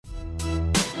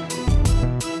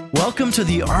Welcome to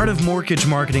the Art of Mortgage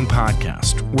Marketing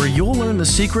podcast, where you'll learn the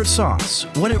secret sauce,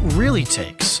 what it really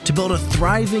takes to build a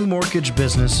thriving mortgage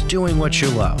business doing what you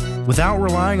love, without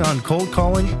relying on cold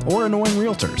calling or annoying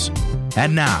realtors.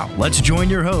 And now, let's join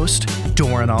your host,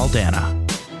 Doren Aldana.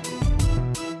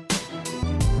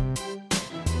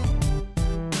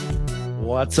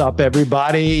 What's up,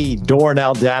 everybody? Doren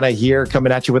Aldana here,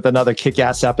 coming at you with another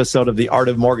kick-ass episode of the Art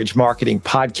of Mortgage Marketing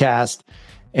podcast.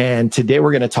 And today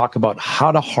we're going to talk about how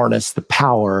to harness the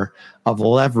power of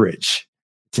leverage.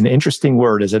 It's an interesting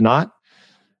word, is it not?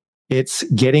 It's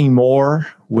getting more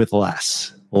with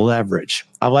less. Leverage.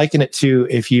 I liken it to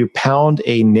if you pound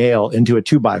a nail into a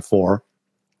 2x4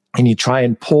 and you try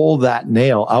and pull that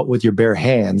nail out with your bare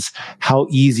hands, how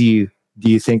easy do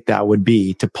you think that would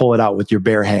be to pull it out with your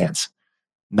bare hands?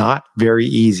 Not very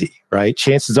easy, right?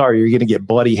 Chances are you're going to get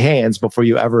bloody hands before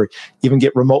you ever even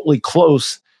get remotely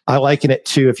close. I liken it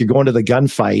to if you're going to the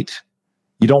gunfight,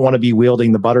 you don't want to be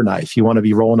wielding the butter knife. You want to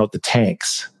be rolling out the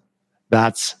tanks.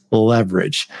 That's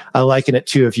leverage. I liken it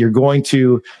to if you're going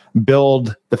to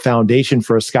build the foundation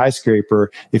for a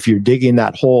skyscraper, if you're digging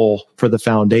that hole for the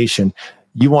foundation,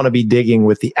 you want to be digging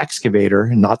with the excavator,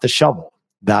 not the shovel.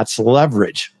 That's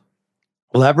leverage.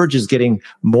 Leverage is getting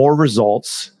more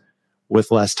results with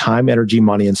less time, energy,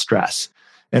 money, and stress.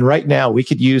 And right now, we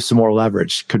could use some more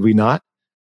leverage, could we not?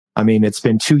 I mean, it's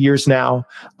been 2 years now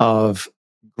of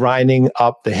grinding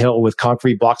up the hill with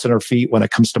concrete blocks on our feet when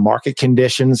it comes to market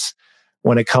conditions,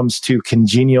 when it comes to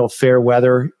congenial fair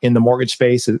weather in the mortgage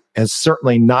space. It has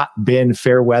certainly not been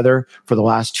fair weather for the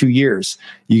last 2 years.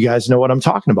 You guys know what I'm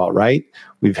talking about, right?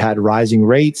 We've had rising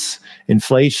rates,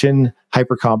 inflation,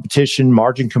 hypercompetition,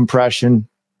 margin compression,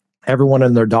 everyone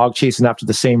and their dog chasing after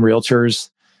the same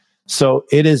realtors. So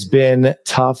it has been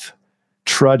tough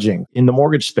trudging in the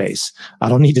mortgage space. I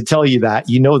don't need to tell you that.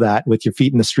 You know that with your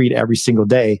feet in the street every single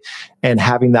day and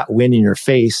having that wind in your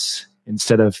face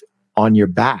instead of on your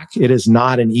back. It is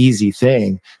not an easy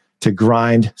thing to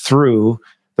grind through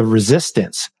the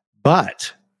resistance.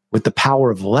 But with the power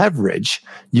of leverage,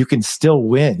 you can still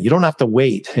win. You don't have to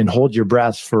wait and hold your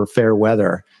breath for fair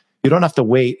weather. You don't have to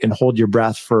wait and hold your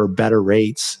breath for better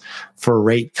rates, for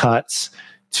rate cuts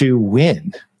to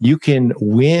win. You can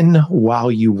win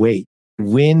while you wait.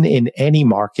 Win in any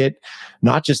market,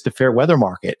 not just the fair weather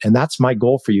market. And that's my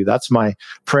goal for you. That's my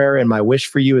prayer and my wish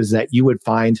for you, is that you would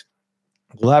find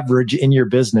leverage in your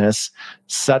business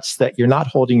such that you're not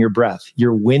holding your breath.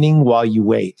 You're winning while you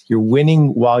wait. You're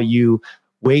winning while you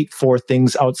wait for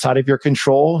things outside of your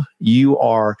control. You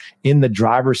are in the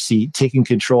driver's seat, taking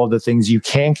control of the things you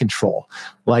can control,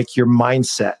 like your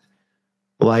mindset,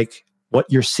 like what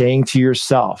you're saying to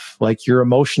yourself, like your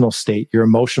emotional state, your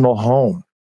emotional home,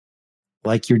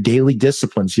 like your daily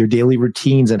disciplines, your daily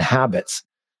routines and habits,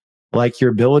 like your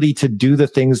ability to do the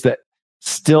things that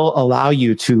still allow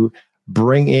you to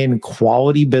bring in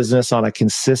quality business on a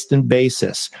consistent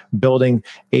basis, building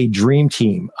a dream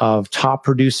team of top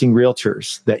producing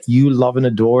realtors that you love and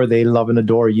adore, they love and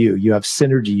adore you. You have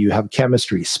synergy, you have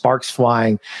chemistry, sparks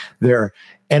flying. They're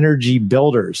energy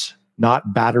builders,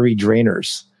 not battery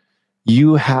drainers.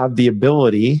 You have the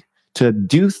ability to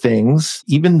do things,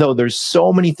 even though there's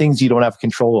so many things you don't have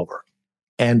control over.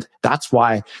 And that's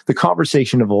why the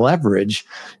conversation of leverage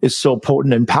is so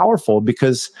potent and powerful,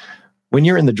 because when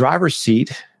you're in the driver's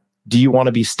seat, do you want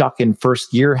to be stuck in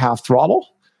first gear, half throttle?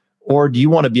 Or do you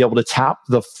want to be able to tap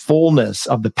the fullness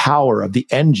of the power of the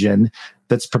engine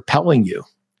that's propelling you?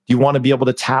 You want to be able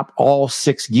to tap all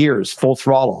 6 gears, full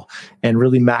throttle, and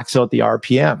really max out the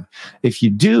RPM. If you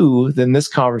do, then this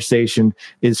conversation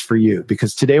is for you,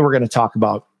 because today we're going to talk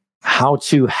about how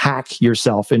to hack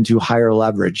yourself into higher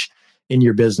leverage in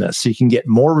your business so you can get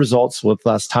more results with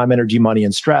less time, energy, money,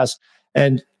 and stress.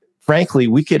 And frankly,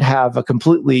 we could have a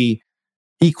completely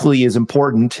equally as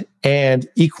important and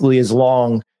equally as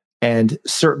long and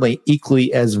certainly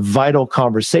equally as vital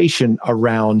conversation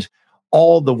around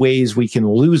all the ways we can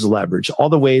lose leverage, all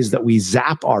the ways that we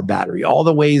zap our battery, all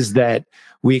the ways that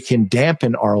we can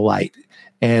dampen our light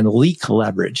and leak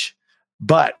leverage.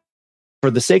 But for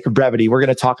the sake of brevity, we're going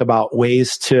to talk about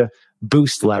ways to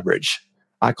boost leverage.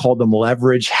 I call them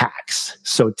leverage hacks.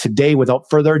 So today, without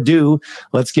further ado,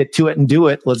 let's get to it and do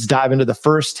it. Let's dive into the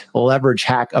first leverage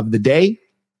hack of the day.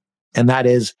 And that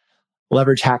is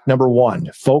leverage hack number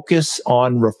 1. Focus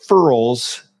on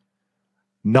referrals,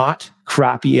 not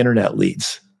crappy internet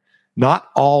leads. Not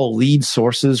all lead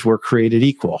sources were created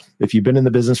equal. If you've been in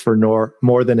the business for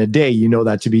more than a day, you know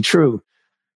that to be true.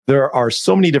 There are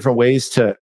so many different ways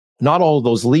to, not all of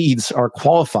those leads are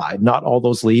qualified. Not all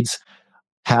those leads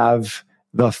have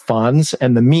the funds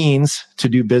and the means to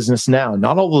do business now.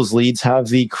 Not all those leads have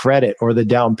the credit or the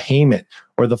down payment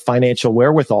or the financial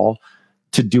wherewithal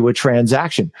to do a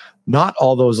transaction. Not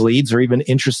all those leads are even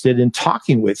interested in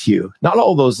talking with you. Not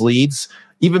all those leads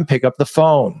even pick up the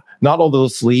phone. Not all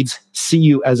those leads see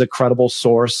you as a credible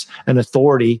source and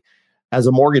authority as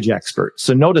a mortgage expert.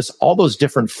 So notice all those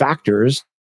different factors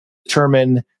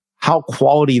determine how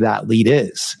quality that lead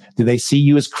is. Do they see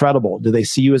you as credible? Do they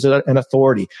see you as an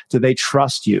authority? Do they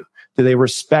trust you? Do they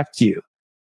respect you?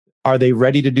 Are they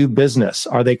ready to do business?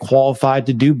 Are they qualified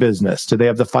to do business? Do they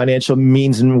have the financial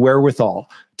means and wherewithal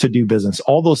to do business?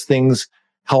 All those things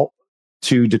help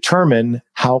to determine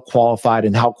how qualified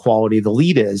and how quality the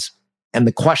lead is. And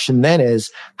the question then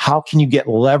is, how can you get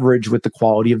leverage with the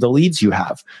quality of the leads you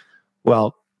have?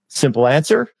 Well, simple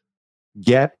answer,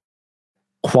 get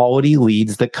quality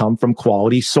leads that come from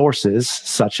quality sources,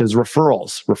 such as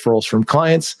referrals from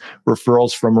clients,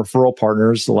 referrals from referral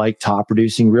partners like top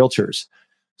producing realtors.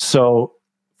 So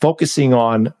focusing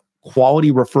on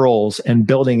quality referrals and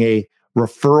building a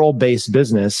referral-based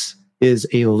business is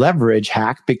a leverage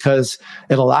hack because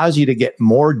it allows you to get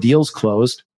more deals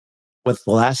closed with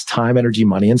less time, energy,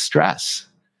 money, and stress,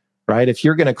 right? If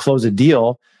you're going to close a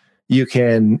deal, you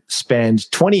can spend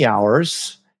 20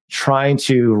 hours trying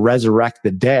to resurrect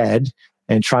the dead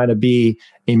and trying to be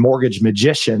a mortgage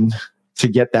magician to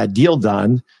get that deal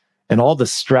done and all the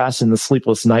stress and the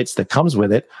sleepless nights that comes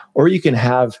with it. Or you can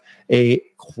have a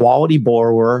quality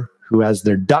borrower who has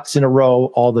their ducks in a row,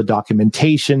 all the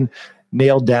documentation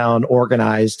nailed down,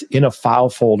 organized in a file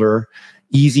folder,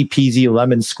 easy peasy,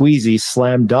 lemon squeezy,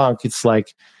 slam dunk. It's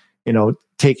like,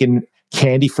 taking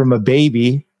candy from a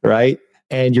baby, right?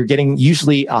 And you're getting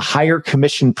usually a higher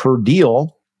commission per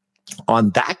deal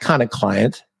on that kind of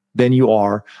client than you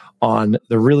are on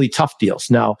the really tough deals.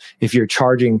 Now, if you're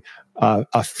charging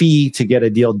a fee to get a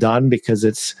deal done because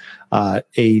it's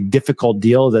a difficult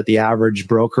deal that the average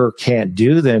broker can't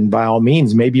do, then by all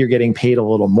means, maybe you're getting paid a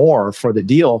little more for the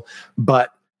deal,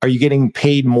 but are you getting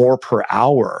paid more per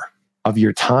hour of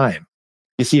your time?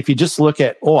 You see, if you just look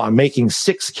at, I'm making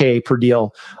 $6,000 per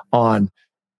deal on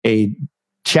a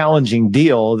challenging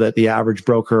deal that the average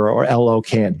broker or LO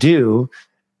can't do,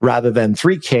 rather than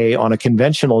 $3,000 on a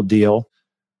conventional deal,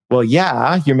 well,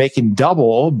 yeah, you're making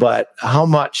double, but how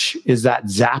much is that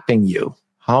zapping you?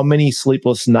 How many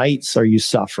sleepless nights are you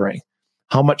suffering?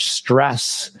 How much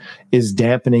stress is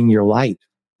dampening your light?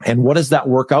 And what does that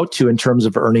work out to in terms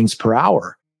of earnings per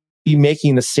hour? You're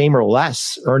making the same or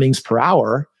less earnings per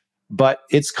hour, but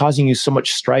it's causing you so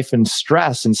much strife and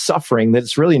stress and suffering that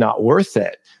it's really not worth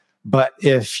it. But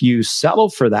if you settle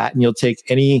for that and you'll take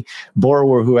any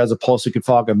borrower who has a pulse who could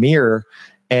fog a mirror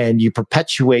and you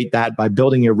perpetuate that by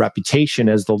building your reputation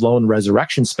as the loan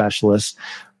resurrection specialist,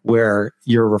 where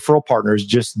your referral partners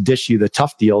just dish you the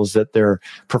tough deals that their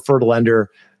preferred lender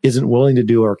isn't willing to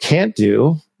do or can't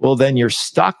do, well, then you're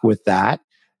stuck with that.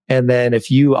 And then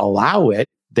if you allow it,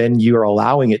 then you're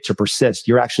allowing it to persist.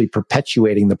 You're actually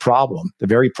perpetuating the problem, the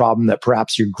very problem that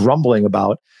perhaps you're grumbling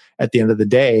about at the end of the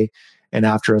day and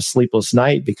after a sleepless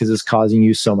night because it's causing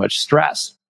you so much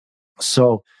stress.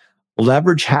 So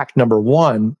leverage hack number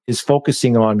one is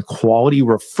focusing on quality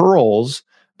referrals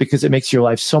because it makes your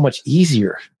life so much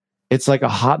easier. It's like a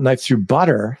hot knife through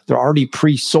butter. They're already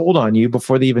pre-sold on you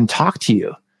before they even talk to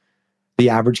you. The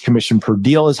average commission per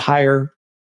deal is higher.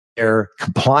 They're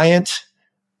compliant.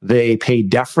 They pay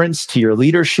deference to your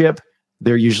leadership.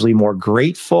 They're usually more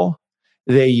grateful.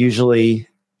 They usually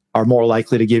are more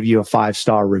likely to give you a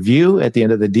 5-star review at the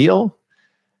end of the deal.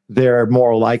 They're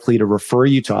more likely to refer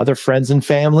you to other friends and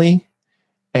family.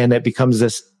 And it becomes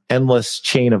this endless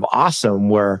chain of awesome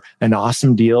where an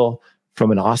awesome deal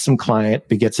from an awesome client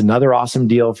begets another awesome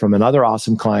deal from another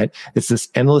awesome client. It's this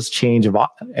endless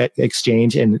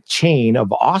exchange and chain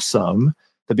of awesome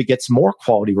that begets more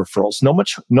quality referrals.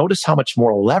 Notice how much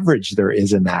more leverage there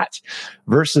is in that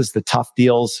versus the tough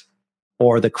deals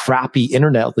or the crappy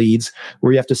internet leads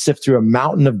where you have to sift through a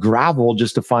mountain of gravel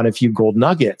just to find a few gold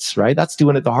nuggets, right? That's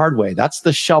doing it the hard way. That's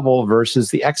the shovel versus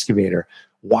the excavator.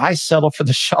 Why settle for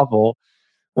the shovel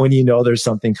when you know there's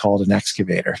something called an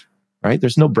excavator, right?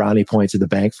 There's no brownie points at the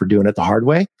bank for doing it the hard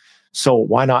way. So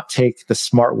why not take the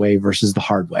smart way versus the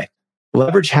hard way?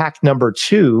 Leverage hack number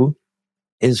 2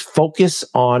 is focus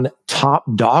on top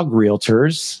dog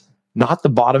realtors, not the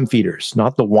bottom feeders,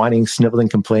 not the whining, sniveling,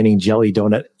 complaining, jelly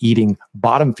donut eating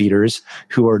bottom feeders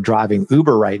who are driving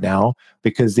Uber right now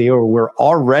because they were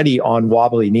already on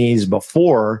wobbly knees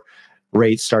before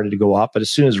rates started to go up. But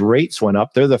as soon as rates went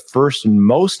up, they're the first and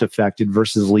most affected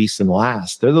versus least and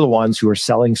last. They're the ones who are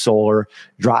selling solar,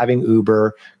 driving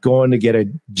Uber, going to get a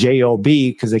JOB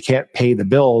because they can't pay the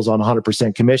bills on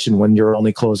 100% commission when you're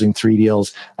only closing 3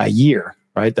 deals a year,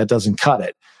 right? That doesn't cut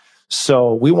it.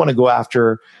 So we want to go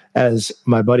after, as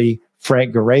my buddy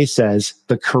Frank Garay says,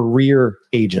 the career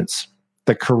agents,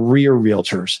 the career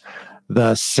realtors,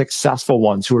 the successful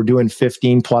ones who are doing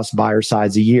 15 plus buyer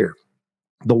sides a year,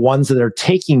 the ones that are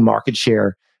taking market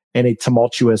share in a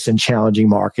tumultuous and challenging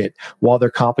market while their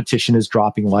competition is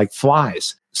dropping like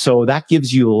flies. So that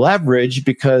gives you leverage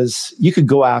because you could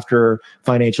go after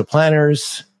financial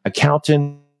planners,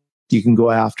 accountants. You can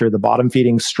go after the bottom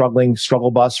feeding, struggling,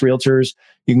 struggle bus realtors.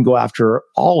 You can go after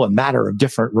all a matter of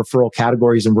different referral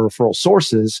categories and referral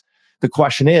sources. The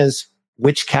question is,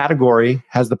 which category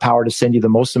has the power to send you the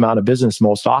most amount of business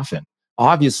most often?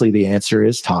 Obviously, the answer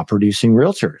is top producing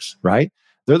realtors, right?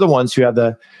 They're the ones who have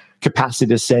the capacity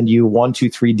to send you 1,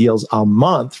 2, 3 deals a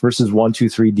month versus 1, 2,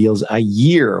 3 deals a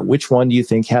year. Which one do you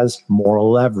think has more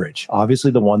leverage?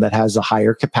 Obviously, the one that has a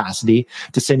higher capacity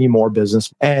to send you more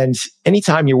business. And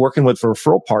anytime you're working with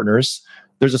referral partners,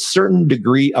 there's a certain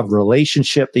degree of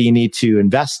relationship that you need to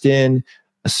invest in,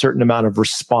 a certain amount of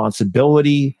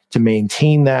responsibility to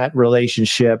maintain that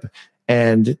relationship.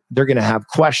 And they're going to have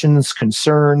questions,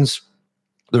 concerns.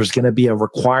 There's going to be a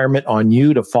requirement on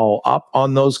you to follow up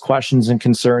on those questions and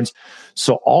concerns.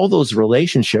 So all those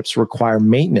relationships require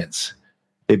maintenance.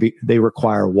 They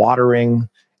require watering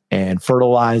and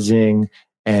fertilizing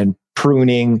and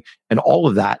pruning, and all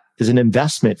of that is an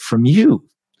investment from you.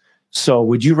 So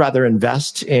would you rather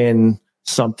invest in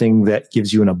something that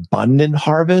gives you an abundant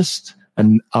harvest,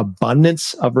 an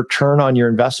abundance of return on your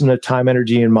investment of time,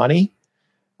 energy, and money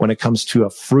when it comes to a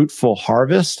fruitful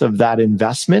harvest of that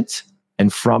investment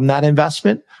and from that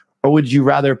investment? Or would you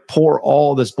rather pour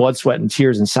all this blood, sweat, and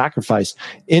tears and sacrifice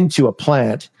into a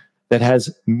plant that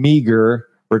has meager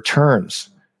returns,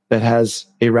 that has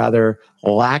a rather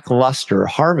lackluster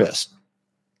harvest?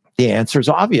 The answer is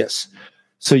obvious.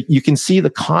 So you can see the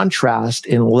contrast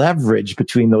in leverage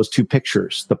between those two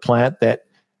pictures. The plant that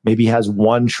maybe has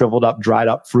one shriveled up, dried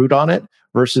up fruit on it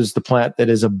versus the plant that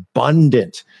is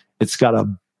abundant. It's got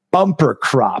a bumper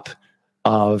crop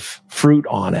of fruit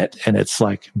on it, and it's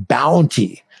like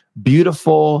bounty,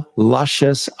 beautiful,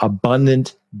 luscious,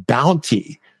 abundant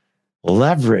bounty.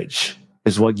 Leverage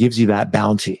is what gives you that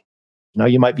bounty. Now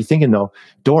you might be thinking though,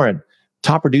 Doren,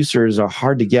 top producers are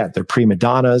hard to get. They're prima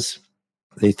donnas.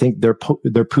 They think their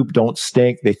poop don't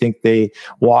stink. They think they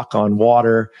walk on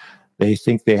water. They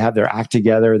think they have their act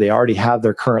together. They already have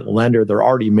their current lender. They're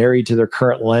already married to their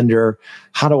current lender.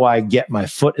 How do I get my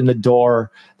foot in the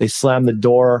door? They slam the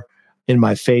door in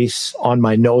my face, on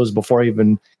my nose before I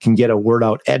even can get a word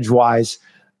out edgewise.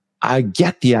 I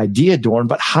get the idea, Doren,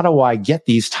 but how do I get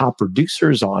these top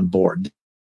producers on board?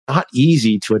 Not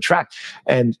easy to attract.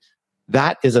 And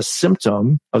that is a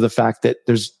symptom of the fact that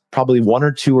there's probably 1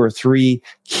 or 2 or 3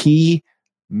 key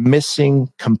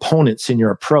missing components in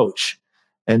your approach.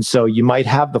 And so you might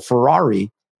have the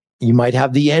Ferrari, you might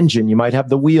have the engine, you might have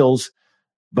the wheels,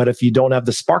 but if you don't have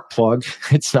the spark plug,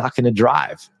 it's not going to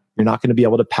drive. You're not going to be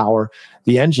able to power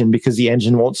the engine because the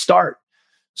engine won't start.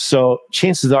 So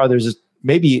chances are there's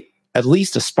maybe at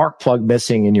least a spark plug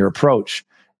missing in your approach.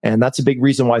 And that's a big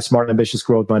reason why smart, ambitious,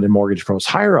 growth-minded mortgage pros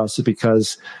hire us, is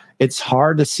because it's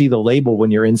hard to see the label when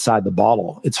you're inside the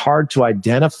bottle. It's hard to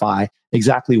identify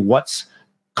exactly what's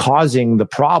causing the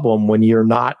problem when you're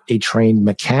not a trained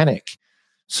mechanic.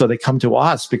 So they come to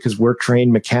us because we're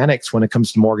trained mechanics when it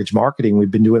comes to mortgage marketing. We've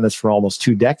been doing this for almost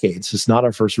 2 decades. It's not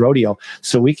our first rodeo.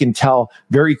 So we can tell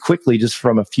very quickly, just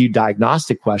from a few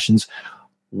diagnostic questions,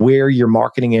 where your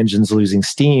marketing engine's losing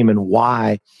steam and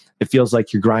why it feels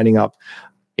like you're grinding up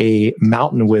a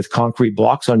mountain with concrete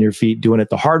blocks on your feet, doing it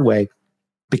the hard way,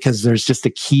 because there's just a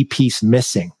key piece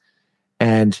missing.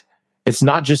 And it's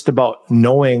not just about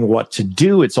knowing what to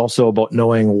do. It's also about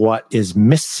knowing what is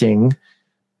missing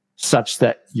such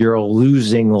that you're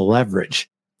losing leverage.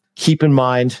 Keep in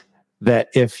mind that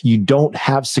if you don't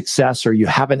have success or you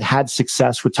haven't had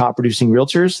success with top producing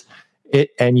realtors,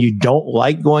 and you don't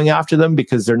like going after them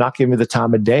because they're not giving you the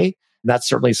time of day, that's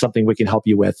certainly something we can help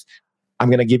you with. I'm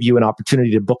going to give you an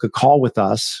opportunity to book a call with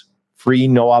us, free,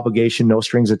 no obligation, no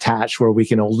strings attached, where we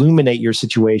can illuminate your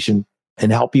situation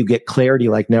and help you get clarity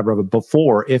like never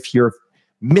before if you're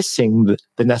missing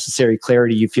the necessary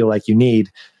clarity you feel like you need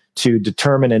to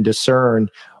determine and discern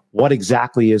what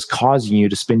exactly is causing you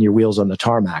to spin your wheels on the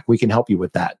tarmac. We can help you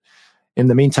with that. In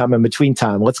the meantime, in between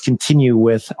time, let's continue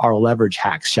with our leverage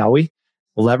hacks, shall we?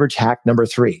 Leverage hack number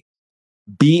 3.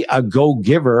 Be a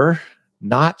go-giver,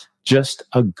 not just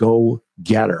a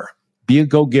go-getter. Be a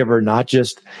go-giver, not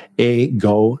just a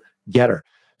go-getter.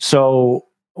 So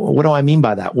what do I mean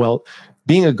by that? Well,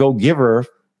 being a go-giver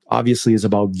obviously is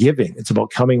about giving. It's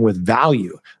about coming with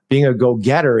value. Being a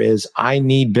go-getter is I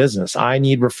need business. I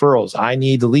need referrals. I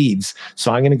need leads.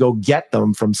 So I'm going to go get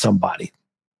them from somebody.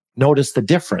 Notice the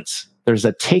difference. There's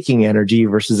a taking energy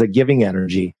versus a giving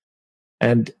energy.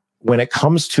 And when it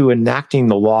comes to enacting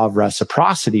the law of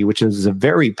reciprocity, which is a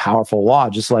very powerful law,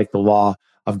 just like the law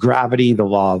of gravity, the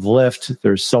law of lift,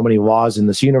 there's so many laws in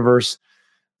this universe.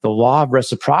 The law of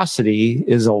reciprocity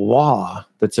is a law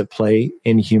that's at play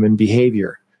in human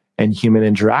behavior and human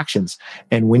interactions.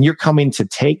 And when you're coming to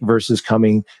take versus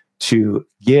coming to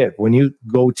give, when you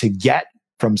go to get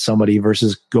from somebody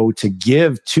versus go to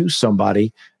give to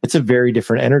somebody, it's a very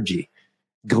different energy.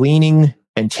 Gleaning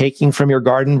and taking from your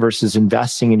garden versus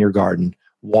investing in your garden,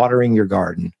 watering your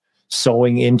garden,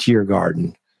 sowing into your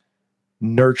garden,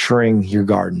 nurturing your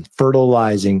garden,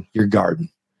 fertilizing your garden.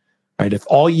 Right? If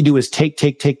all you do is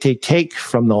take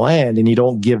from the land and you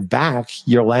don't give back,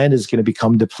 your land is going to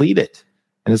become depleted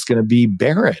and it's going to be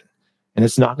barren and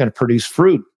it's not going to produce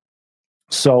fruit.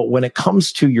 So when it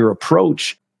comes to your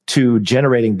approach to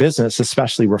generating business,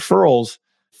 especially referrals,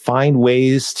 find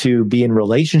ways to be in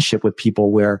relationship with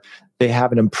people where they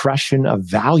have an impression of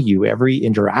value every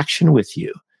interaction with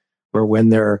you, where when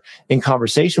they're in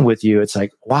conversation with you, it's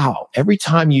like, wow, every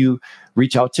time you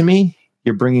reach out to me,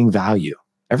 you're bringing value.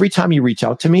 Every time you reach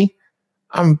out to me,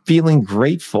 I'm feeling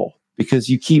grateful because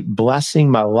you keep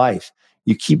blessing my life.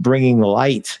 You keep bringing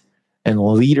light and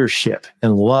leadership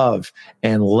and love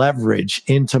and leverage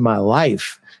into my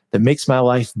life that makes my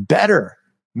life better,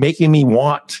 making me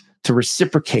want to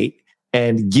reciprocate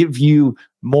and give you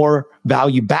more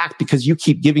value back because you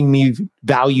keep giving me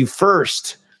value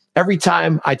first. Every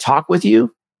time I talk with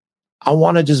you, I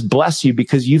want to just bless you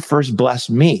because you first blessed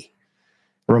me.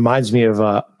 It reminds me of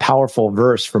a powerful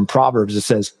verse from Proverbs that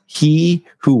says, he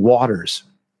who waters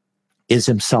is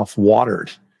himself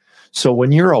watered. So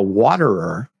when you're a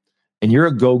waterer and you're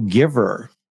a go-giver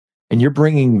and you're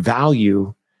bringing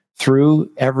value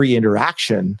through every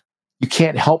interaction, you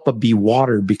can't help but be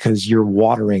watered because you're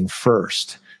watering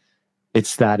first.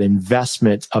 It's that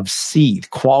investment of seed,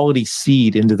 quality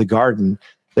seed into the garden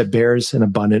that bears an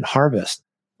abundant harvest.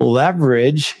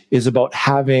 Leverage is about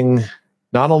having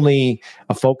not only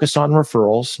a focus on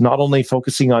referrals, not only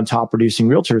focusing on top producing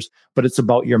realtors, but it's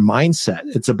about your mindset.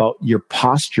 It's about your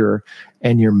posture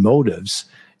and your motives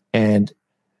and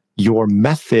your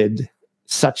method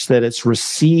such that it's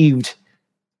received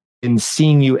in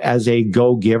seeing you as a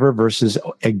go-giver versus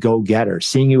a go-getter,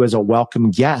 seeing you as a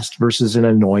welcome guest versus an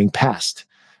annoying pest.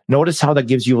 Notice how that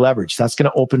gives you leverage. That's going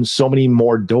to open so many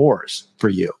more doors for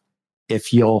you.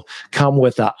 If you'll come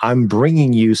with I'm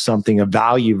bringing you something of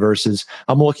value versus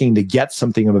I'm looking to get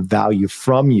something of value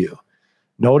from you.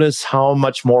 Notice how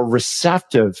much more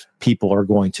receptive people are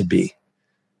going to be,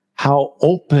 how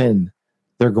open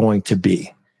they're going to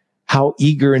be, how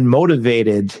eager and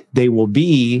motivated they will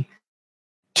be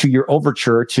to your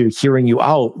overture, to hearing you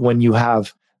out when you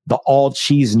have the all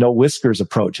cheese, no whiskers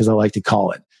approach, as I like to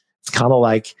call it. It's kind of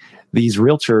like these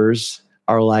realtors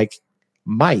are like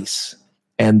mice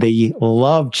and they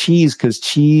love cheese because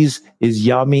cheese is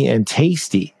yummy and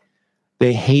tasty.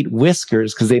 They hate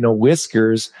whiskers because they know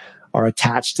whiskers are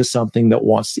attached to something that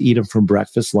wants to eat them for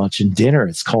breakfast, lunch, and dinner.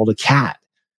 It's called a cat.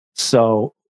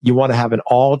 So you want to have an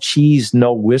all cheese,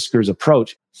 no whiskers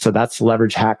approach. So that's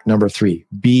leverage hack number 3.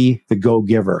 Be the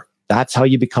go-giver. That's how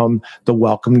you become the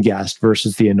welcome guest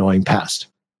versus the annoying pest.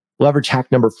 Leverage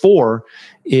hack number 4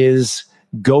 is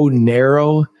go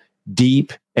narrow,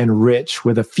 deep, and rich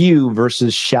with a few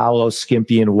versus shallow,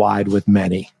 skimpy, and wide with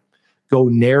many. Go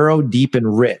narrow, deep,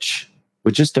 and rich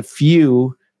with just a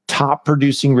few top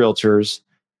producing realtors.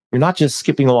 You're not just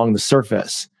skipping along the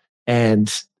surface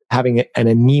and having an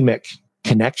anemic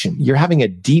connection. You're having a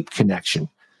deep connection.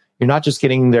 You're not just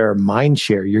getting their mind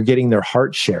share, you're getting their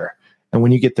heart share. And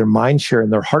when you get their mind share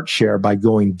and their heart share by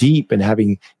going deep and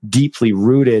having deeply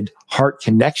rooted heart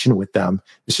connection with them,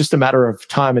 it's just a matter of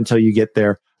time until you get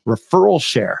their referral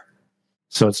share.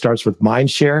 So it starts with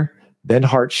mind share, then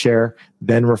heart share,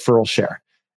 then referral share.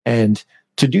 And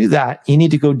to do that, you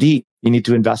need to go deep. You need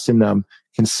to invest in them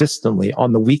consistently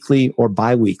on the weekly or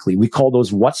bi-weekly. We call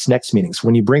those what's next meetings.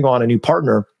 When you bring on a new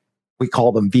partner, we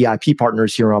call them VIP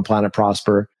partners here on Planet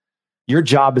Prosper. Your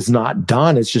job is not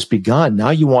done. It's just begun.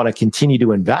 Now you want to continue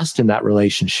to invest in that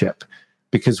relationship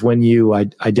because when you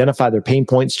identify their pain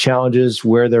points, challenges,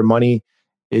 where their money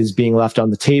is being left on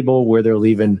the table, where they're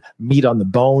leaving meat on the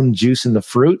bone, juice in the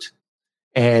fruit,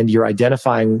 and you're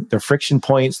identifying their friction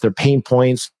points, their pain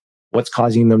points, what's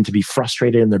causing them to be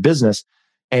frustrated in their business,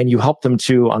 and you help them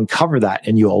to uncover that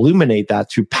and you illuminate that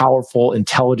through powerful,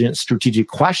 intelligent, strategic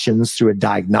questions through a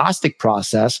diagnostic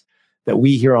process that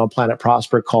we here on Planet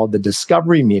Prosper call the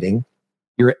discovery meeting.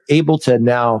 you're able to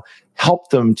now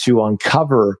help them to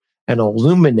uncover and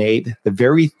illuminate the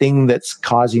very thing that's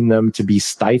causing them to be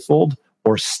stifled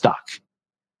or stuck.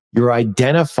 You're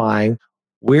identifying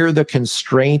where the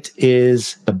constraint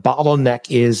is, the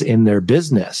bottleneck is in their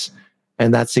business.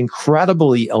 And that's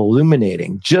incredibly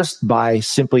illuminating just by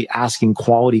simply asking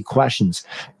quality questions.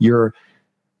 You're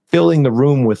filling the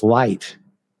room with light,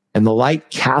 and the light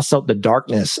casts out the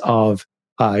darkness of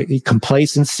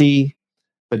complacency,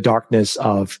 the darkness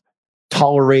of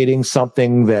tolerating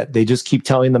something that they just keep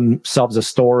telling themselves a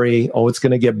story. Oh, it's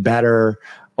going to get better.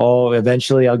 Oh,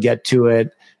 eventually I'll get to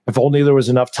it. If only there was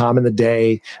enough time in the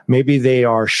day. Maybe they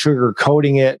are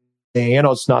sugarcoating it.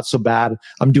 It's not so bad.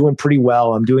 I'm doing pretty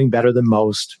well. I'm doing better than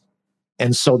most.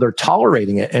 And so they're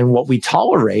tolerating it. And what we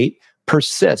tolerate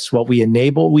persists. What we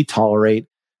enable, we tolerate.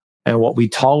 And what we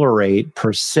tolerate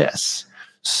persists.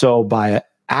 So by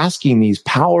asking these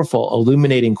powerful,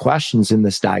 illuminating questions in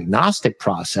this diagnostic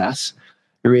process,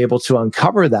 you're able to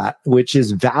uncover that, which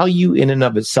is value in and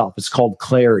of itself. It's called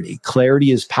clarity.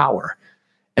 Clarity is power.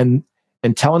 And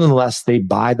until and unless they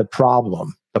buy the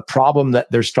problem that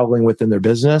they're struggling with in their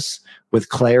business, with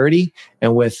clarity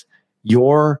and with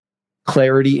your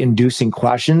clarity-inducing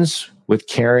questions, with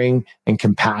caring and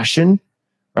compassion,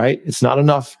 right? It's not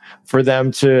enough for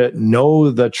them to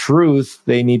know the truth.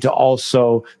 They need to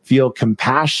also feel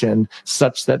compassion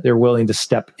such that they're willing to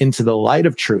step into the light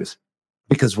of truth.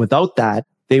 Because without that,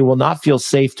 they will not feel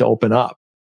safe to open up.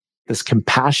 This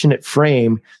compassionate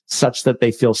frame such that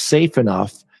they feel safe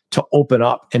enough to open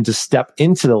up and to step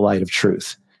into the light of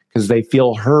truth because they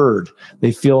feel heard.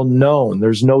 They feel known.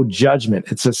 There's no judgment.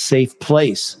 It's a safe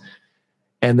place.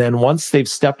 And then once they've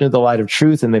stepped into the light of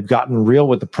truth and they've gotten real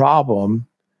with the problem,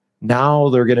 now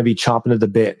they're going to be chomping at the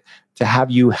bit to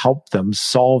have you help them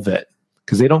solve it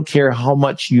because they don't care how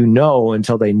much you know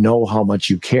until they know how much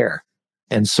you care.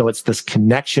 And so it's this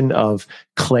connection of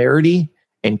clarity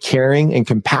and caring and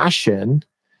compassion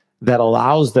that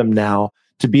allows them now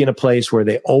to be in a place where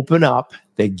they open up,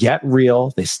 they get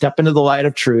real, they step into the light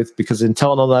of truth, because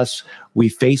until and unless we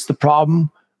face the problem,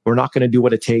 we're not going to do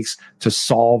what it takes to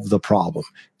solve the problem.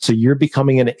 So you're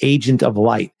becoming an agent of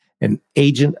light, an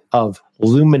agent of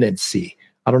luminancy.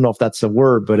 I don't know if that's a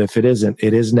word, but if it isn't,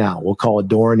 it is now. We'll call it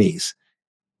Dorenese.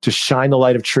 To shine the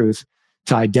light of truth,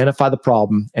 to identify the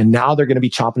problem, and now they're going to be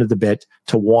chomping at the bit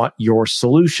to want your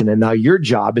solution. And now your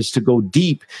job is to go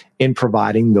deep in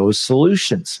providing those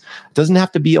solutions. It doesn't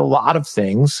have to be a lot of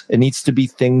things. It needs to be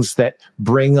things that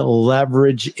bring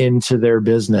leverage into their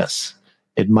business.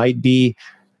 It might be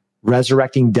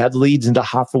resurrecting dead leads into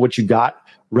half of what you got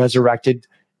resurrected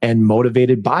and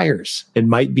motivated buyers. It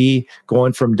might be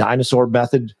going from dinosaur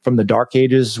method from the dark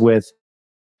ages with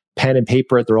pen and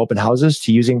paper at their open houses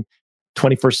to using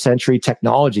 21st century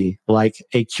technology like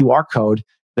a QR code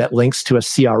that links to a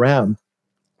CRM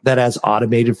that has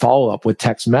automated follow-up with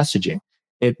text messaging.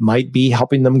 It might be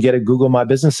helping them get a Google My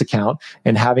Business account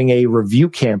and having a review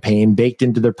campaign baked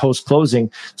into their post-closing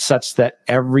such that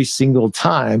every single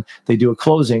time they do a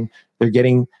closing, they're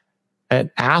getting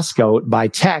an ask out by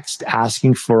text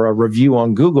asking for a review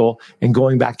on Google and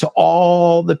going back to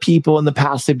all the people in the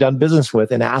past they've done business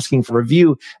with and asking for a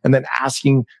review, and then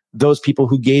asking those people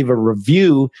who gave a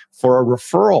review for a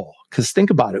referral. Because think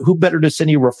about it, who better to send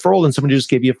you a referral than someone who just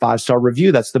gave you a 5-star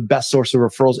review? That's the best source of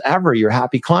referrals ever. Your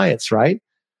happy clients, right?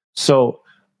 So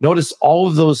notice all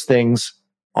of those things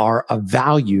are of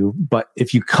value, but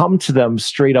if you come to them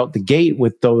straight out the gate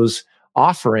with those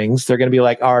offerings, they're going to be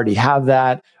like, I already have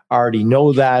that. I already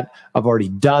know that. I've already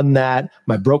done that.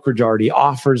 My brokerage already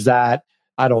offers that.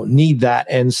 I don't need that.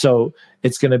 And so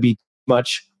it's going to be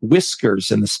much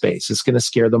whiskers in the space. It's going to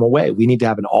scare them away. We need to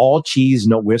have an all cheese,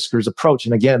 no whiskers approach.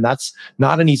 And again, that's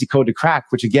not an easy code to crack,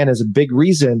 which again is a big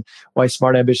reason why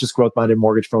smart, ambitious, growth-minded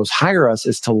mortgage pros hire us,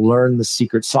 is to learn the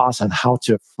secret sauce on how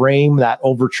to frame that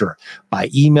overture by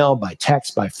email, by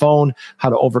text, by phone, how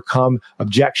to overcome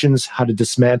objections, how to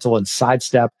dismantle and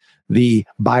sidestep the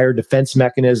buyer defense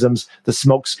mechanisms, the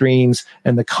smoke screens,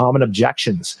 and the common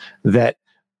objections that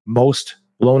most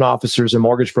loan officers and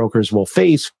mortgage brokers will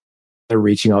face. They're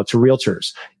reaching out to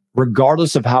realtors.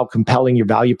 Regardless of how compelling your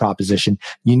value proposition,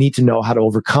 you need to know how to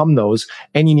overcome those,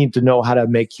 and you need to know how to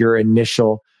make your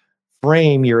initial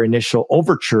frame, your initial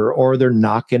overture, or they're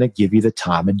not going to give you the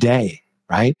time of day,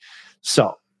 right?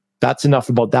 So that's enough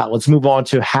about that. Let's move on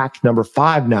to hack number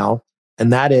 5 now,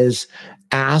 and that is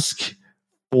ask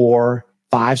for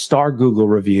 5-star Google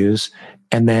reviews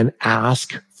and then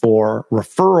ask for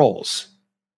referrals.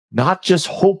 Not just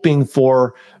hoping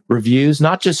for reviews,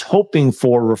 not just hoping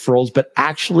for referrals, but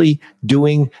actually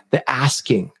doing the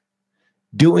asking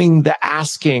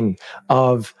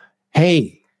of,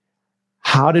 hey,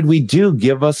 How did we do?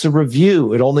 Give us a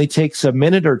review. It only takes a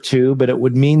minute or two, but it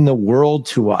would mean the world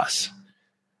to us.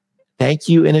 Thank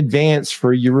you in advance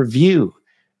for your review.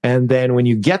 And then when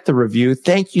you get the review,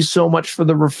 thank you so much for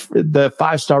the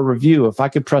 5-star review. If I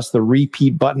could press the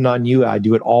repeat button on you, I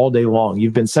do it all day long.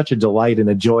 You've been such a delight and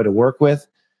a joy to work with.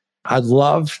 I'd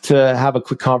love to have a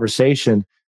quick conversation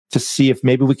to see if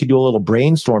maybe we could do a little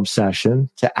brainstorm session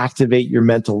to activate your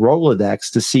mental Rolodex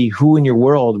to see who in your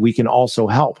world we can also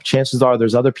help. Chances are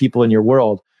there's other people in your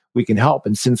world we can help.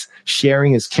 And since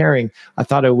sharing is caring, I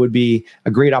thought it would be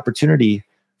a great opportunity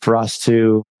for us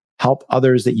to help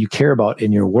others that you care about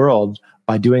in your world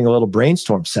by doing a little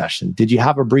brainstorm session. Did you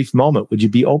have a brief moment? Would you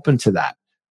be open to that?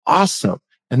 Awesome.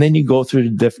 And then you go through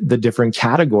the different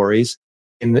categories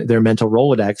in their mental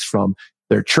Rolodex, from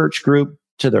their church group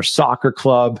to their soccer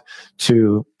club,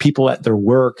 to people at their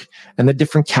work, and the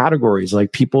different categories,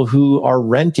 like people who are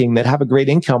renting that have a great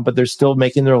income, but they're still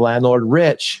making their landlord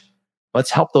rich.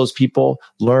 Let's help those people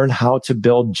learn how to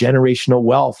build generational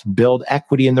wealth, build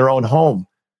equity in their own home,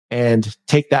 and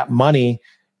take that money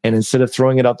and instead of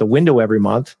throwing it out the window every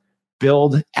month,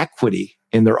 build equity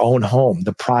in their own home,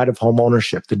 the pride of home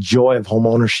ownership, the joy of home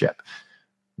ownership.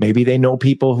 Maybe they know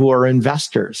people who are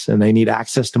investors and they need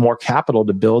access to more capital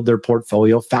to build their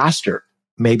portfolio faster.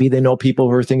 Maybe they know people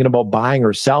who are thinking about buying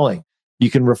or selling.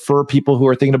 You can refer people who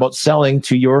are thinking about selling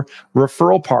to your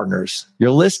referral partners,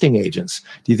 your listing agents.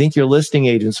 Do you think your listing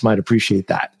agents might appreciate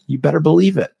that? You better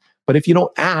believe it. But if you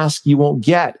don't ask, you won't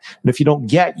get. And if you don't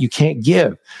get, you can't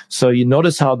give. So you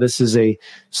notice how this is a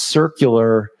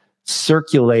circulating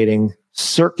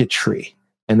circuitry.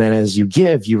 And then as you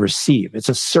give, you receive. It's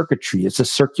a circuitry. It's a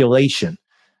circulation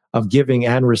of giving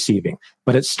and receiving.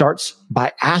 But it starts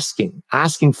by asking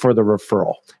for the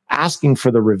referral, asking for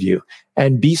the review,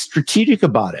 and be strategic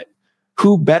about it.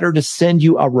 Who better to send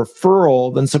you a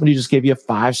referral than somebody who just gave you a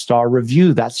 5-star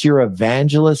review? That's your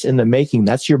evangelist in the making.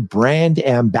 That's your brand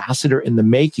ambassador in the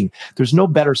making. There's no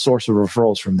better source of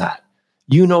referrals from that.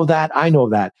 You know that, I know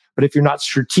that. But if you're not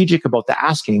strategic about the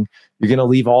asking, you're going to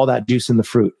leave all that juice in the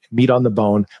fruit, meat on the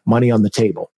bone, money on the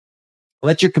table.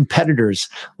 Let your competitors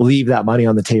leave that money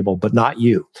on the table, but not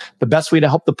you. The best way to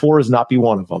help the poor is not be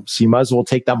one of them. So you might as well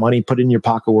take that money, put it in your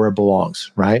pocket where it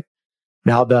belongs, right?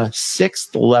 Now, the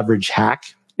 6th leverage hack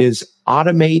is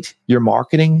automate your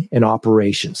marketing and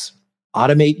operations.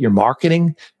 Automate your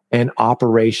marketing and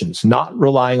operations, not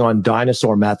relying on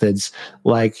dinosaur methods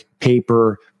like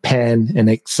paper, pen, and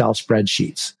Excel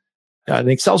spreadsheets. An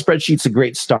Excel spreadsheet's a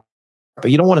great start,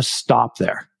 but you don't want to stop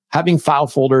there. Having file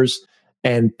folders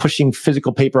and pushing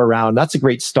physical paper around, that's a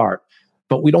great start,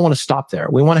 but we don't want to stop there.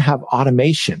 We want to have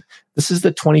automation. This is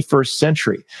the 21st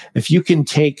century. If you can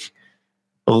take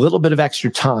a little bit of extra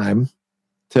time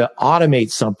to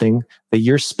automate something that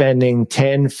you're spending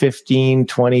 10, 15,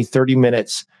 20, 30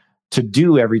 minutes to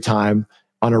do every time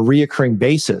on a reoccurring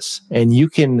basis, and you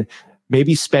can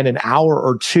maybe spend an hour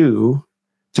or two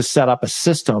to set up a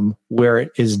system where it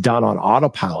is done on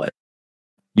autopilot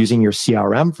using your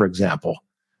CRM, for example,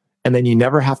 and then you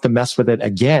never have to mess with it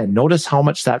again. Notice how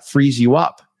much that frees you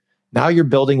up. Now you're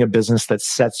building a business that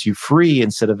sets you free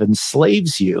instead of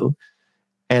enslaves you.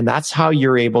 And that's how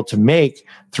you're able to make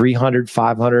 300,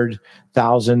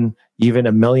 500,000, even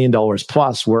 $1 million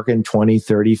plus working 20,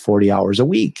 30, 40 hours a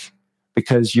week,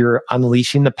 because you're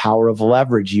unleashing the power of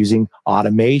leverage using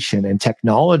automation and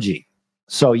technology.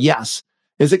 So yes,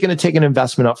 is it going to take an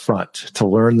investment up front to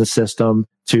learn the system,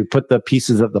 to put the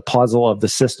pieces of the puzzle of the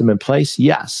system in place?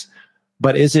 Yes.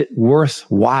 But is it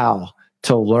worthwhile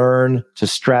to learn, to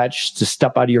stretch, to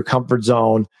step out of your comfort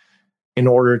zone in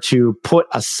order to put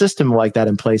a system like that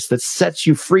in place that sets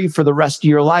you free for the rest of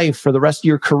your life, for the rest of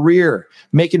your career,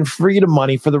 making freedom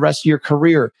money for the rest of your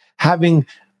career, having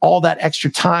all that extra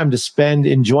time to spend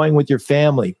enjoying with your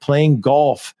family, playing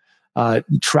golf,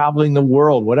 traveling the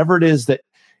world, whatever it is that,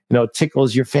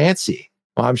 tickles your fancy?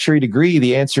 Well, I'm sure you'd agree.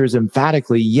 The answer is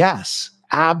emphatically yes,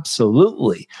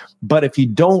 absolutely. But if you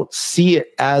don't see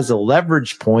it as a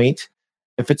leverage point,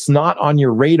 if it's not on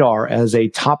your radar as a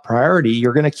top priority,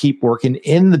 you're going to keep working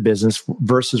in the business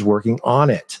versus working on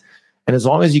it. And as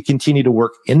long as you continue to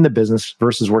work in the business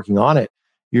versus working on it,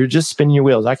 you're just spinning your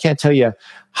wheels. I can't tell you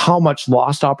how much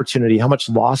lost opportunity, how much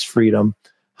lost freedom,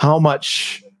 how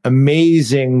much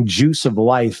amazing juice of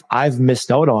life I've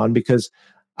missed out on because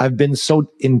I've been so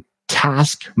in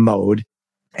task mode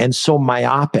and so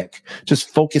myopic, just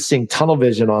focusing tunnel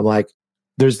vision on like,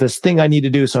 there's this thing I need to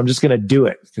do, so I'm just going to do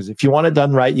it. Because if you want it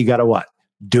done right, you got to what?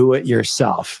 Do it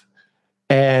yourself.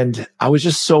 And I was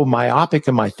just so myopic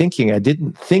in my thinking. I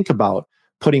didn't think about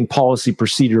putting policy,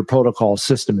 procedure, protocol,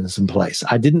 systems in place.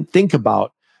 I didn't think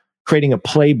about creating a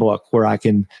playbook where I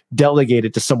can delegate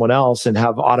it to someone else and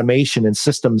have automation and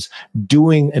systems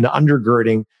doing and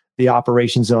undergirding the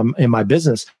operations in my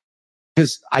business.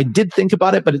 Because I did think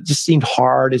about it, but it just seemed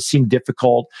hard. It seemed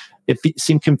difficult.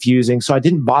 Seemed confusing. So I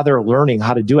didn't bother learning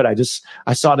how to do it.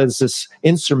 I saw it as this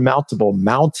insurmountable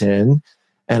mountain.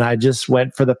 And I just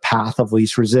went for the path of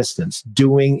least resistance,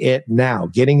 doing it now,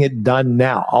 getting it done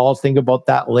now. I'll think about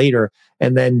that later.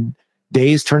 And then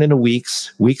days turn into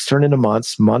weeks, weeks turn into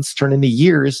months, months turn into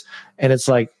years. And it's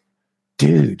like,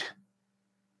 dude,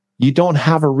 you don't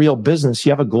have a real business.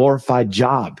 You have a glorified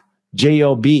job,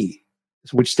 JOB,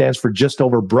 which stands for just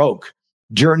over broke.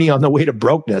 Journey on the way to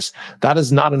brokenness. That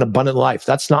is not an abundant life.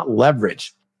 That's not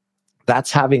leverage. That's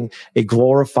having a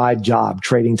glorified job,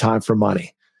 trading time for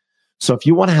money. So if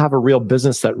you want to have a real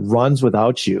business that runs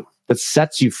without you, that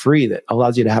sets you free, that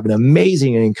allows you to have an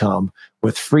amazing income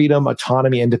with freedom,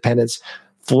 autonomy, independence,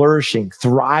 flourishing,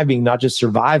 thriving, not just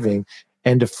surviving,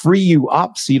 and to free you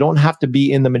up so you don't have to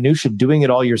be in the minutia doing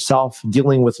it all yourself,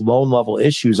 dealing with loan level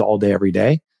issues all day, every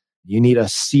day. You need a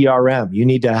CRM. You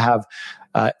need to have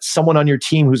someone on your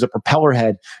team who's a propeller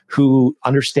head who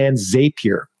understands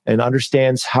Zapier and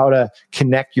understands how to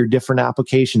connect your different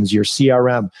applications, your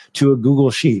CRM, to a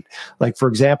Google Sheet. Like, for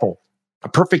example, a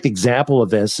perfect example of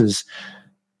this is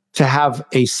to have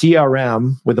a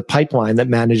CRM with a pipeline that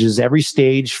manages every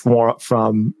stage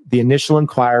from the initial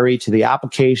inquiry to the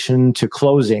application to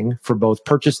closing for both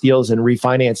purchase deals and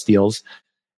refinance deals.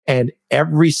 And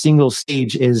every single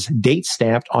stage is date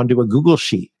stamped onto a Google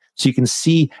Sheet. So you can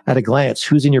see at a glance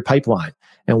who's in your pipeline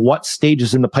and what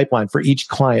stages in the pipeline for each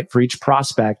client, for each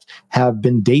prospect have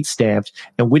been date stamped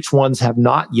and which ones have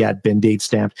not yet been date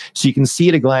stamped. So you can see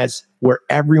at a glance where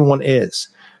everyone is,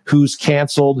 who's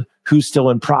canceled, who's still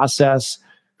in process,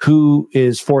 who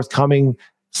is forthcoming,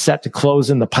 set to close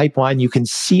in the pipeline. You can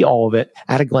see all of it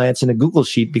at a glance in a Google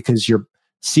Sheet because your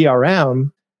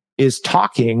CRM is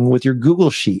talking with your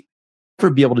Google Sheet.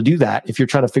 Be able to do that if you're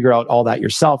trying to figure out all that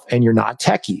yourself and you're not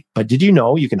techie. But did you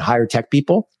know you can hire tech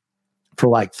people for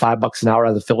like $5 an hour out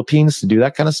of the Philippines to do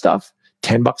that kind of stuff?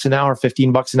 $10 an hour,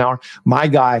 $15 an hour. My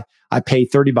guy, I pay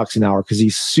 $30 an hour because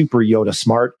he's super Yoda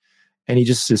smart and he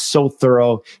just is so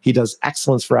thorough. He does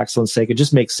excellence for excellence sake. It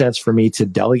just makes sense for me to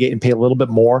delegate and pay a little bit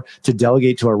more to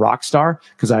delegate to a rock star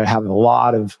because I have a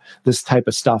lot of this type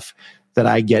of stuff that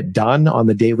I get done on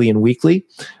the daily and weekly.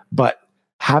 But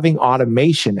having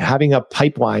automation, having a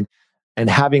pipeline, and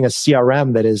having a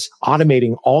CRM that is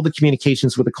automating all the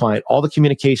communications with the client, all the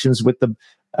communications with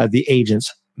the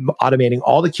agents, automating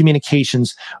all the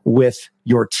communications with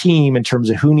your team in terms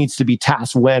of who needs to be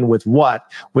tasked when, with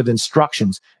what, with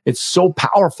instructions. It's so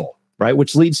powerful, right?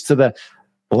 Which leads to the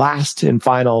last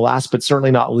but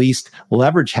certainly not least,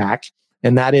 leverage hack.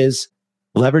 And that is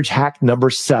leverage hack number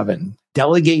 7.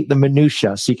 Delegate the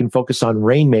minutia so you can focus on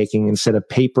rainmaking instead of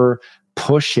paper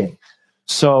pushing.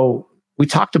 So we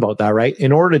talked about that, right?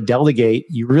 In order to delegate,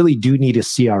 you really do need a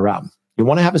CRM. You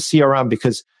want to have a CRM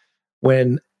because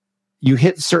when you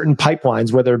hit certain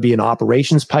pipelines, whether it be an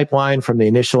operations pipeline from the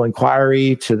initial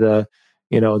inquiry to the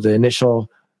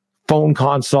initial phone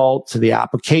consult to the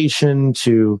application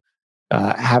to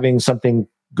having something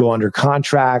go under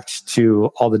contract to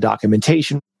all the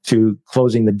documentation to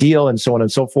closing the deal and so on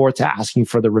and so forth to asking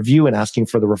for the review and asking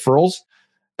for the referrals.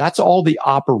 That's all the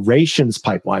operations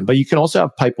pipeline. But you can also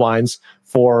have pipelines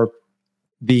for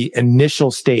the initial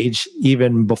stage,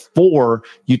 even before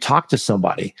you talk to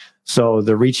somebody. So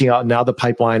they're reaching out. Now the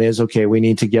pipeline is, okay, we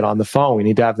need to get on the phone. We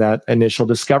need to have that initial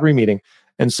discovery meeting.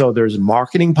 And so there's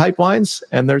marketing pipelines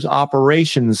and there's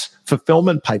operations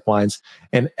fulfillment pipelines.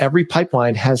 And every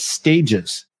pipeline has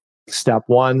stages. Step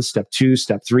 1, step 2,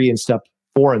 step 3, and step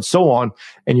 4, and so on.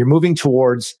 And you're moving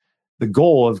towards the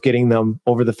goal of getting them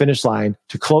over the finish line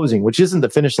to closing, which isn't the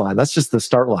finish line. That's just the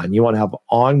start line. You want to have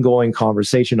ongoing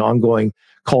conversation, ongoing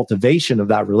cultivation of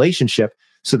that relationship.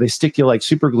 So they stick you like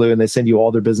super glue and they send you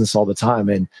all their business all the time.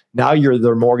 And now you're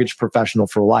their mortgage professional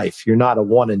for life. You're not a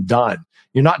one and done.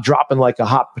 You're not dropping like a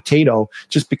hot potato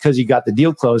just because you got the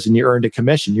deal closed and you earned a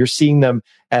commission. You're seeing them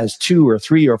as 2 or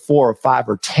 3 or 4 or 5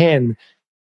 or 10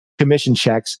 commission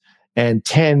checks and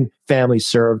 10 families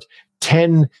served,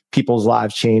 10 people's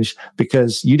lives changed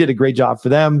because you did a great job for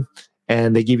them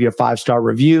and they give you a 5-star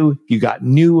review. You got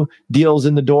new deals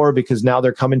in the door because now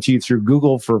they're coming to you through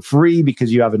Google for free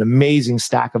because you have an amazing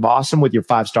stack of awesome with your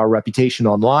 5-star reputation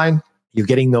online. You're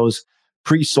getting those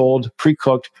pre-sold,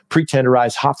 pre-cooked,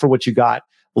 pre-tenderized, hot for what you got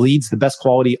leads, the best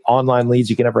quality online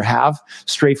leads you can ever have,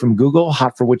 straight from Google,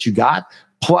 hot for what you got.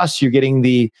 Plus, you're getting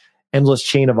the endless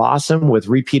chain of awesome with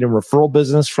repeat and referral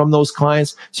business from those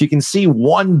clients. So you can see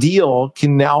one deal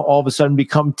can now all of a sudden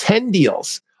become 10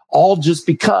 deals, all just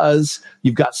because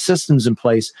you've got systems in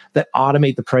place that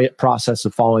automate the process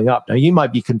of following up. Now, you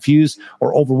might be confused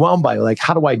or overwhelmed by like,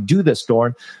 how do I do this,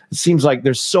 Doren? It seems like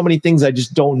there's so many things I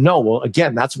just don't know. Well,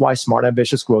 again, that's why smart,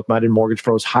 ambitious, growth-minded mortgage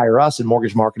pros hire us at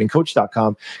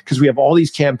mortgagemarketingcoach.com, because we have all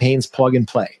these campaigns plug and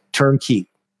play, turnkey.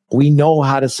 We know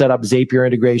how to set up Zapier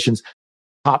integrations,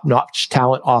 top-notch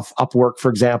talent off Upwork, for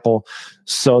example,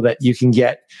 so that you can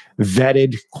get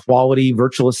vetted quality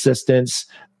virtual assistants,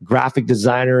 graphic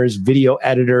designers, video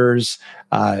editors,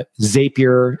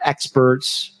 Zapier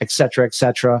experts, et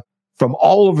cetera, from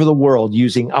all over the world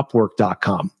using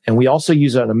Upwork.com. And we also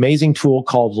use an amazing tool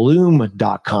called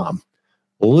Loom.com.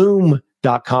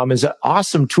 Loom.com is an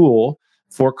awesome tool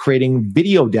for creating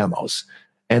video demos.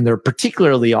 And they're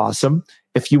particularly awesome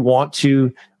if you want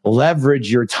to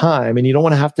leverage your time and you don't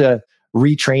want to have to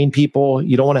retrain people.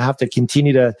 You don't want to have to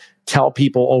continue to tell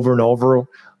people over and over,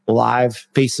 live,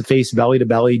 face-to-face,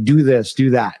 belly-to-belly, do this, do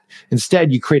that.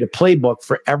 Instead, you create a playbook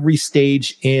for every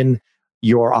stage in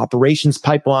your operations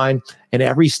pipeline and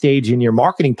every stage in your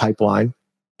marketing pipeline.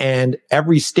 And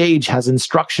every stage has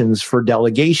instructions for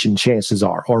delegation, chances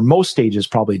are, or most stages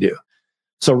probably do.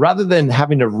 So rather than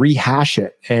having to rehash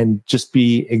it and just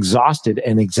be exhausted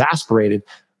and exasperated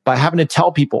by having to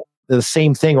tell people the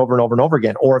same thing over and over and over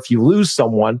again, or if you lose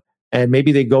someone and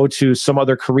maybe they go to some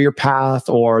other career path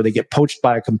or they get poached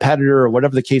by a competitor or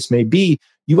whatever the case may be,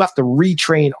 you have to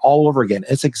retrain all over again.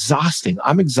 It's exhausting.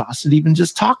 I'm exhausted even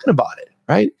just talking about it,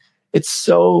 right? It's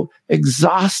so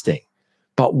exhausting.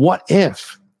 But what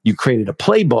if you created a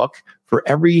playbook for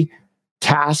every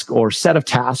task or set of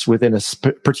tasks within a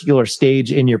particular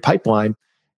stage in your pipeline,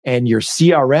 and your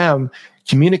CRM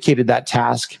communicated that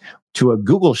task to a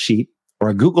Google sheet or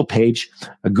a Google page,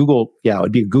 it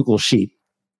would be a Google sheet.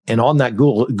 And on that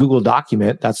Google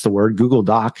document, that's the word, Google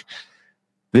Doc,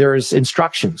 there's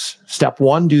instructions. Step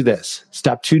 1, do this.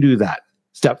 Step 2, do that.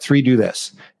 Step 3, do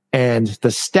this. And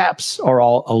the steps are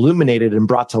all illuminated and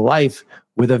brought to life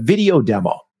with a video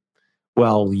demo.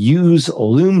 Well, use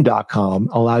Loom.com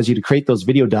allows you to create those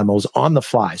video demos on the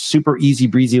fly. Super easy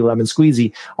breezy, lemon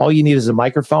squeezy. All you need is a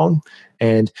microphone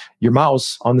and your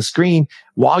mouse on the screen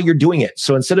while you're doing it.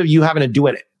 So instead of you having to do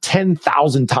it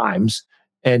 10,000 times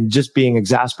and just being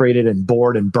exasperated and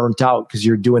bored and burnt out because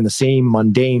you're doing the same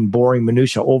mundane, boring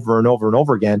minutia over and over and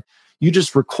over again, you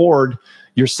just record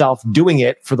yourself doing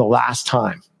it for the last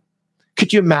time.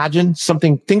 Could you imagine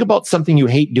think about something you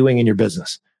hate doing in your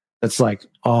business. That's like,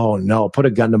 oh no, put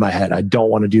a gun to my head. I don't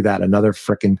want to do that another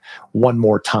freaking one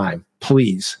more time.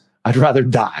 Please, I'd rather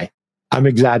die. I'm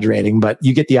exaggerating, but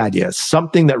you get the idea.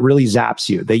 Something that really zaps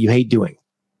you, that you hate doing.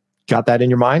 Got that in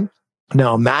your mind?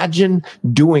 Now imagine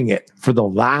doing it for the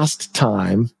last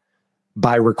time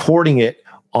by recording it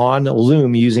on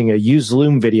Loom using a use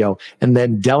Loom video and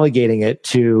then delegating it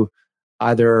to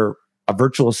either a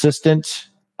virtual assistant,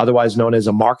 otherwise known as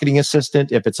a marketing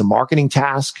assistant, if it's a marketing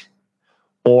task,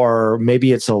 or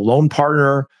maybe it's a loan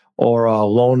partner or a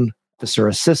loan officer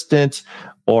assistant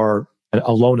or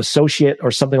a loan associate or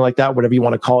something like that, whatever you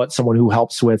want to call it, someone who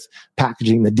helps with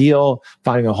packaging the deal,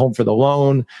 finding a home for the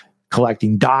loan,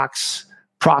 collecting docs,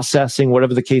 processing,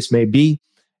 whatever the case may be.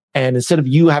 And instead of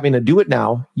you having to do it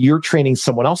now, you're training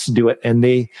someone else to do it. And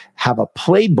they have a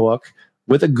playbook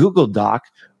with a Google Doc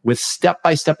with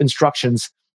step-by-step instructions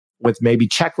with maybe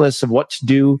checklists of what to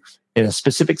do in a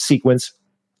specific sequence,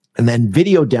 and then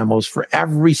video demos for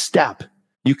every step.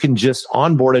 You can just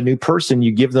onboard a new person.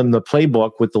 You give them the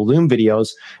playbook with the Loom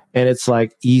videos, and it's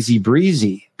like easy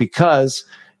breezy because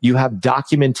you have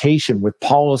documentation with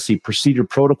policy, procedure,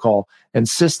 protocol, and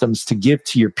systems to give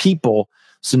to your people.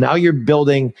 So now you're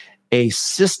building a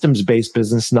systems-based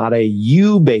business, not a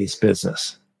you-based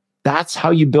business. That's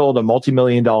how you build a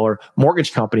multi-million-dollar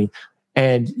mortgage company,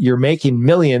 and you're making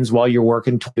millions while you're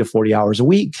working 20 to 40 hours a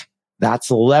week. That's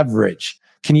leverage.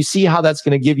 Can you see how that's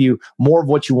going to give you more of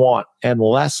what you want and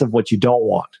less of what you don't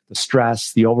want? The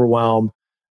stress, the overwhelm,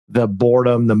 the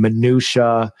boredom, the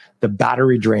minutia, the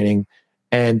battery draining,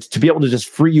 and to be able to just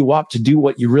free you up to do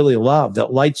what you really love,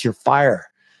 that lights your fire,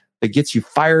 that gets you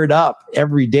fired up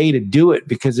every day to do it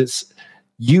because it's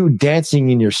you dancing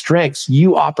in your strengths,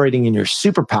 you operating in your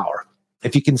superpower.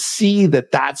 If you can see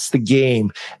that that's the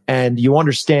game and you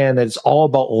understand that it's all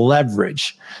about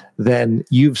leverage, then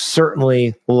you've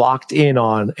certainly locked in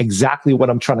on exactly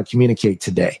what I'm trying to communicate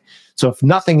today. So if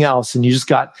nothing else, and you just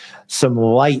got some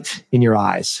light in your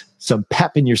eyes, some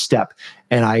pep in your step,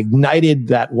 and I ignited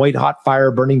that white hot fire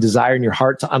burning desire in your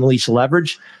heart to unleash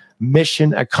leverage,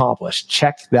 mission accomplished.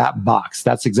 Check that box.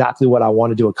 That's exactly what I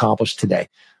wanted to accomplish today.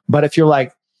 But if you're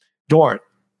like, Doren,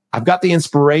 I've got the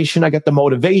inspiration, I got the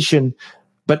motivation,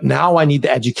 But now I need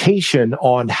the education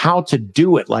on how to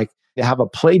do it. Like to have a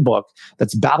playbook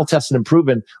that's battle tested and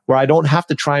proven where I don't have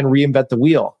to try and reinvent the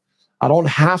wheel. I don't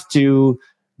have to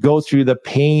go through the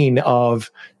pain of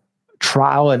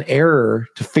trial and error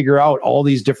to figure out all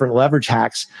these different leverage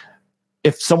hacks.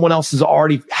 If someone else has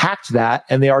already hacked that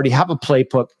and they already have a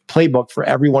playbook for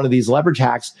every one of these leverage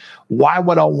hacks, why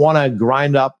would I want to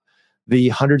grind up the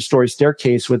 100-story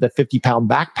staircase with a 50-pound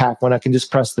backpack when I can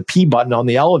just press the P button on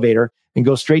the elevator and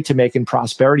go straight to making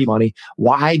prosperity money?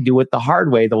 Why do it the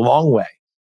hard way, the long way?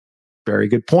 Very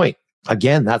good point.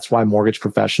 Again, that's why mortgage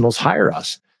professionals hire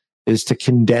us, is to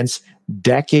condense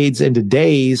decades into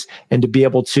days and to be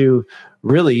able to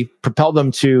really propel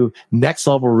them to next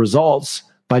level results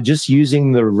by just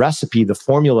using the recipe, the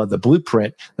formula, the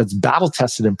blueprint that's battle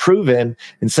tested and proven,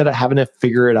 instead of having to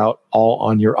figure it out all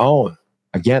on your own.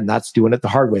 Again, that's doing it the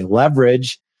hard way.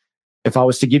 Leverage. If I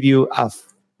was to give you a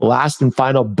last and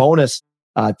final bonus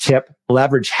tip,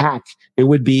 leverage hack, it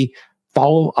would be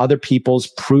follow other people's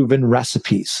proven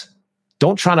recipes.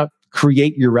 Don't try to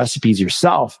create your recipes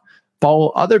yourself. Follow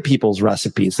other people's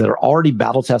recipes that are already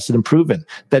battle tested and proven,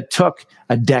 that took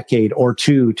a decade or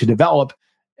two to develop.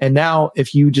 And now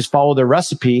if you just follow their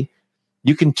recipe,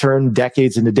 you can turn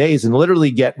decades into days and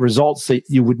literally get results that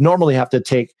you would normally have to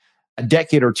take a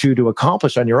decade or two to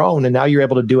accomplish on your own. And now you're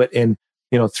able to do it in,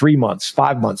 3 months,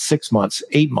 5 months, 6 months,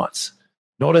 8 months.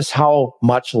 Notice how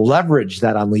much leverage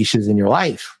that unleashes in your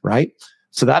life, right?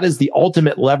 So that is the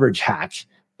ultimate leverage hack,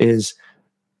 is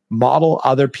model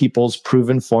other people's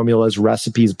proven formulas,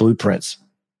 recipes, blueprints.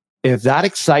 If that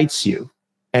excites you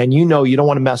and you know you don't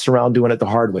want to mess around doing it the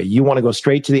hard way, you want to go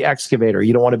straight to the excavator,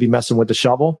 you don't want to be messing with the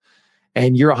shovel,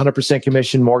 and you're 100%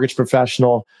 commission mortgage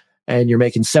professional and you're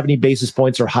making 70 basis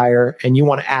points or higher, and you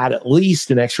want to add at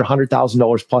least an extra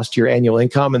 $100,000 plus to your annual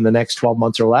income in the next 12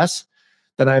 months or less,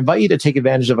 then I invite you to take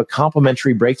advantage of a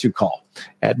complimentary breakthrough call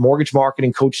at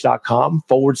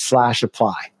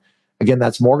mortgagemarketingcoach.com/apply. Again,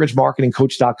 that's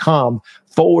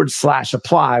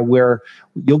mortgagemarketingcoach.com/apply, where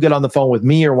you'll get on the phone with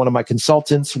me or one of my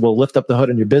consultants. We'll lift up the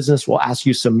hood on your business. We'll ask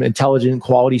you some intelligent,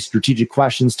 quality, strategic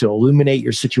questions to illuminate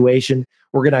your situation.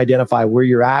 We're going to identify where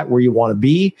you're at, where you want to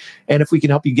be, and if we can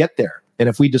help you get there. And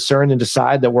if we discern and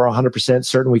decide that we're 100%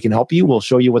 certain we can help you, we'll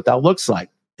show you what that looks like.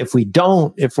 If we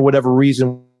don't, if for whatever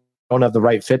reason we don't have the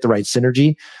right fit, the right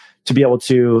synergy to be able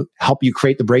to help you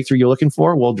create the breakthrough you're looking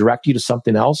for, we'll direct you to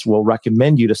something else. We'll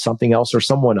recommend you to something else or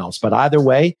someone else. But either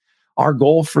way, our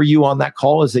goal for you on that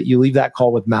call is that you leave that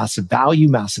call with massive value,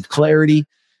 massive clarity,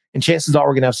 and chances are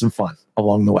we're going to have some fun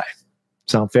along the way.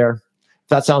 Sound fair? If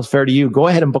that sounds fair to you, go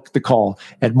ahead and book the call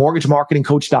at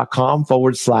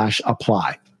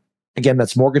mortgagemarketingcoach.com/apply. Again,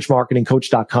 that's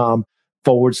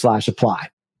mortgagemarketingcoach.com/apply.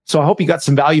 So I hope you got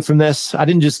some value from this. I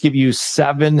didn't just give you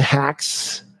 7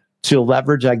 hacks to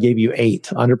leverage. I gave you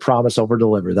 8. Under promise, over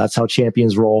deliver. That's how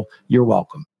champions roll. You're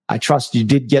welcome. I trust you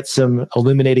did get some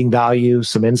illuminating value,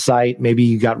 some insight. Maybe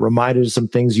you got reminded of some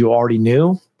things you already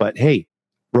knew. But hey,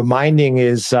 reminding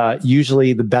is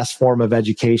usually the best form of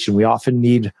education. We often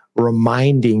need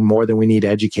reminding more than we need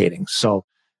educating. So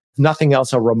if nothing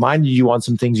else, I reminded you on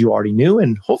some things you already knew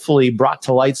and hopefully brought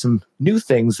to light some new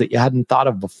things that you hadn't thought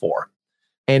of before.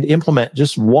 And implement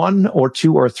just 1 or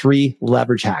 2 or 3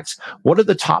 leverage hacks. What are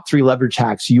the top 3 leverage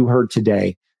hacks you heard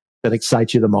today that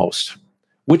excite you the most?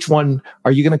 Which one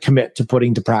are you going to commit to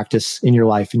putting to practice in your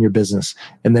life, in your business,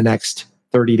 in the next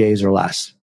 30 days or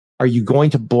less? Are you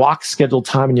going to block scheduled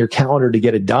time in your calendar to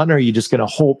get it done, or are you just going to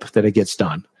hope that it gets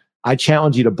done? I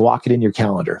challenge you to block it in your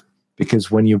calendar, because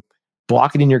when you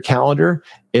block it in your calendar,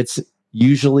 it's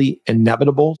usually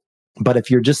inevitable. But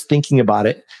if you're just thinking about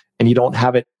it and you don't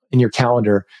have it in your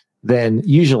calendar, then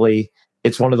usually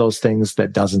it's one of those things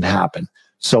that doesn't happen.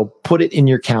 So put it in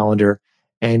your calendar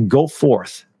and go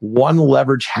forth, one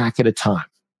leverage hack at a time,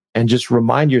 and just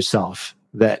remind yourself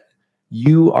that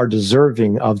you are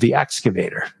deserving of the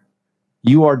excavator.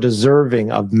 You are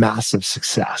deserving of massive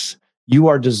success. You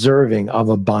are deserving of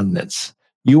abundance.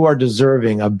 You are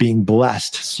deserving of being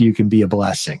blessed so you can be a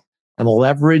blessing. And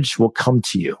leverage will come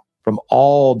to you from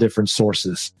all different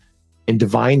sources in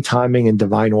divine timing and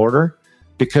divine order,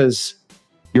 because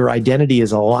your identity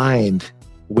is aligned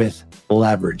with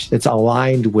leverage. It's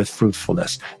aligned with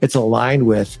fruitfulness. It's aligned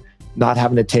with not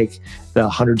having to take the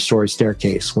 100-story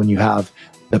staircase when you have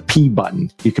the P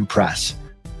button you can press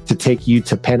to take you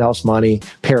to penthouse money,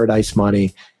 paradise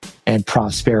money, and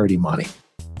prosperity money.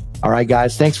 All right,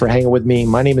 guys, thanks for hanging with me.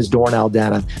 My name is Doren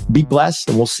Aldana. Be blessed,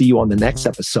 and we'll see you on the next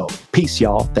episode. Peace,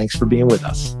 y'all. Thanks for being with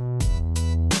us.